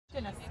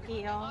given a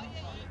scale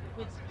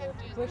with the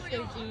Bush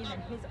regime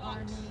and his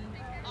army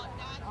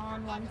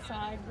on one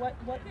side, what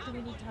do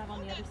we need to have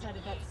on the other side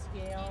of that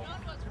scale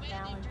to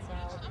balance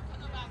out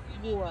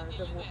war,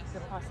 the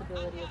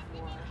possibility of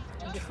war,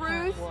 and this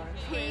current Truth, war?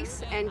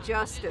 peace, and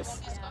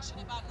justice,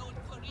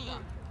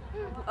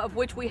 of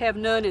which we have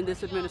none in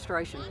this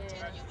administration.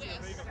 Anything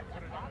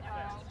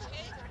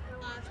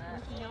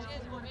else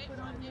you want to put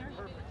on here?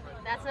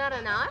 That's not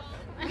enough?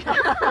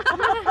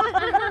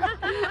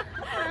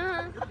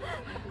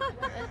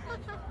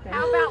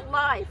 How about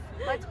life?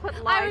 Let's put I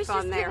was life just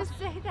on there. going to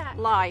say that.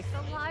 Life.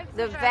 The lives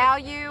The of our-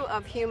 value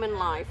of human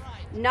life.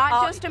 Not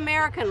All- just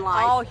American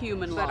life. all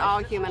human but life.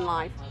 all human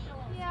life.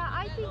 Yeah,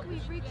 I think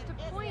we've reached a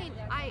point,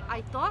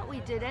 I thought we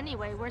did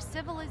anyway, where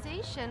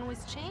civilization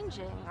was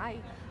changing.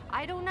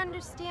 I don't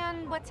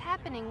understand what's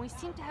happening. We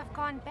seem to have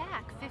gone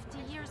back 50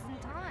 years in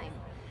time.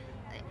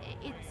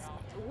 It's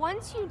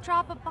once you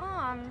drop a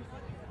bomb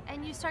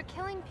and you start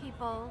killing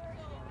people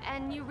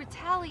and you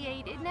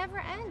retaliate, it never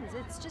ends.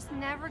 It's just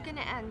never going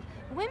to end.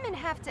 Women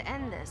have to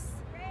end this,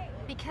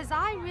 because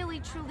I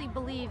really truly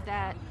believe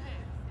that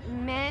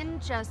men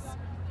just,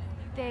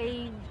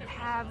 they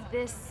have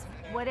this,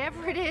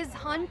 whatever it is,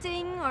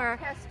 hunting or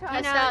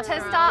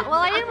Testosterone. well,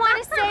 I didn't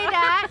want to say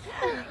that,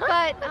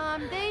 but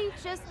they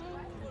just,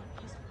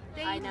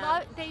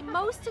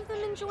 most of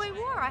them enjoy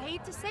war. I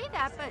hate to say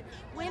that, but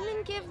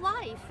women give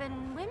life,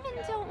 and women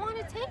don't want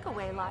to take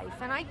away life.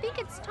 And I think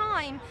it's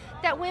time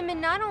that women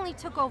not only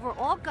took over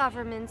all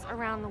governments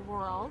around the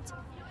world,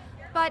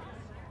 but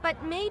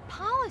made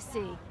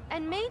policy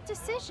and made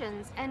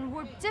decisions and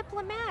were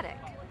diplomatic.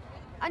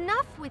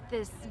 Enough with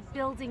this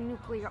building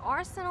nuclear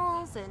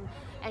arsenals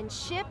and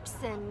ships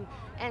and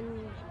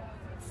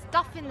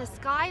stuff in the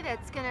sky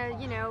that's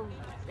gonna,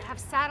 have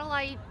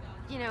satellite,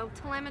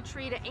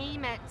 telemetry to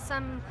aim at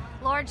some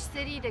large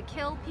city to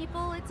kill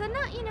people. It's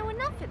enough,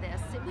 enough of this.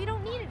 We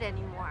don't need it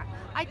anymore.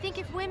 I think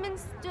if women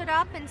stood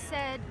up and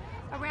said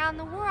around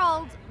the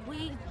world,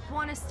 we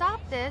want to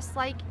stop this,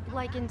 like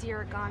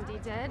Indira Gandhi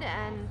did,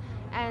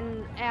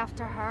 and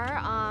after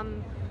her,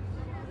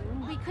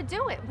 we could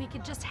do it. We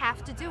could just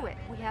have to do it.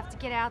 We have to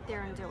get out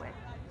there and do it.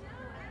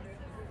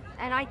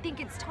 And I think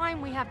it's time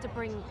we have to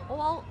bring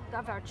all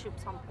of our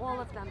troops home,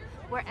 all of them,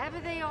 wherever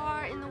they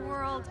are in the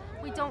world.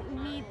 We don't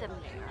need them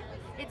there.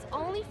 It's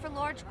only for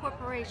large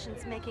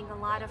corporations making a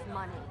lot of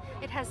money.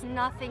 It has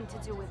nothing to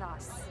do with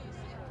us.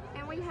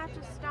 And we have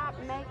to stop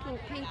making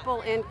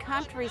people in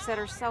countries that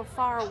are so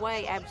far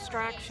away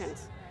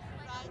abstractions.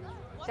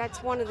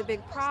 That's one of the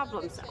big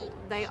problems.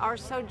 They are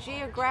so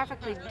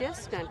geographically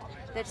distant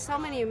that so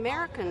many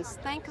Americans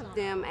think of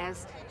them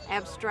as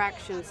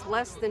abstractions,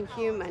 less than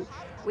human.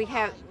 We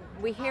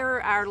hear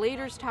our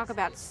leaders talk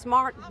about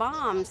smart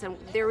bombs, and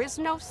there is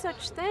no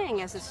such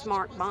thing as a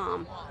smart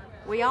bomb.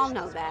 We all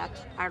know that.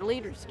 Our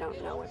leaders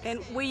don't know it. And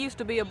we used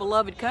to be a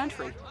beloved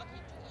country,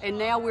 and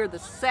now we're the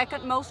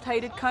second most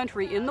hated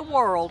country in the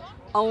world,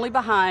 only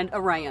behind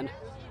Iran.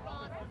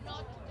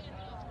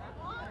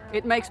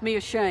 It makes me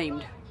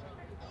ashamed.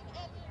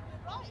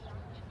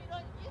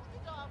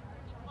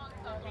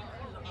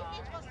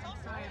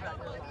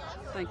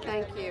 Thank you.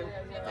 Thank you.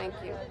 Thank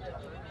you.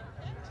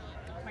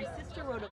 My sister wrote a